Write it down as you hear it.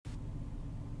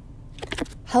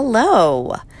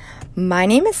Hello, my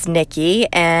name is Nikki,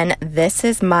 and this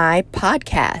is my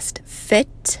podcast,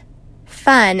 Fit,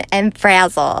 Fun, and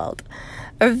Frazzled.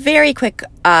 A very quick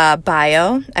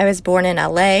bio. I was born in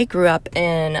LA, grew up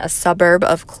in a suburb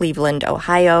of Cleveland,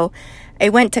 Ohio. I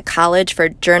went to college for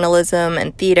journalism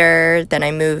and theater. Then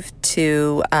I moved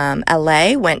to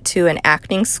LA, went to an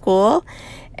acting school,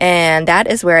 and that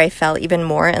is where I fell even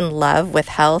more in love with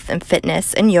health and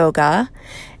fitness and yoga.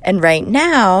 And right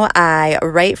now, I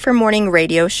write for morning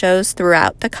radio shows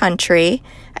throughout the country.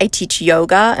 I teach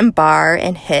yoga and barre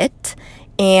and HIIT.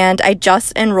 And I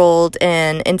just enrolled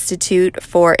in Institute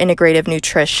for Integrative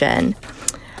Nutrition.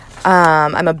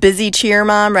 I'm a busy cheer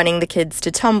mom, running the kids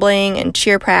to tumbling and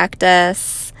cheer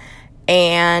practice.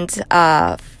 And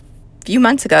a few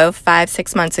months ago,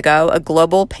 5-6 months ago, a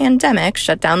global pandemic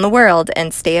shut down the world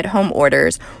and stay-at-home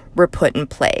orders were put in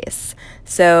place.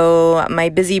 So my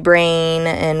busy brain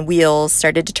and wheels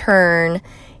started to turn,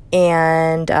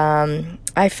 and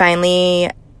I finally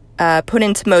put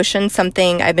into motion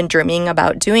something I've been dreaming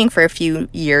about doing for a few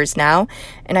years now,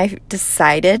 and I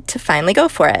decided to finally go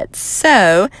for it.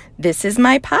 So this is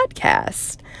my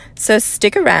podcast. So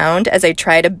stick around as I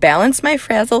try to balance my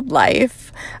frazzled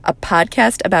life, a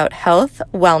podcast about health,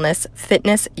 wellness,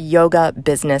 fitness, yoga,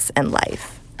 business, and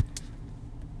life.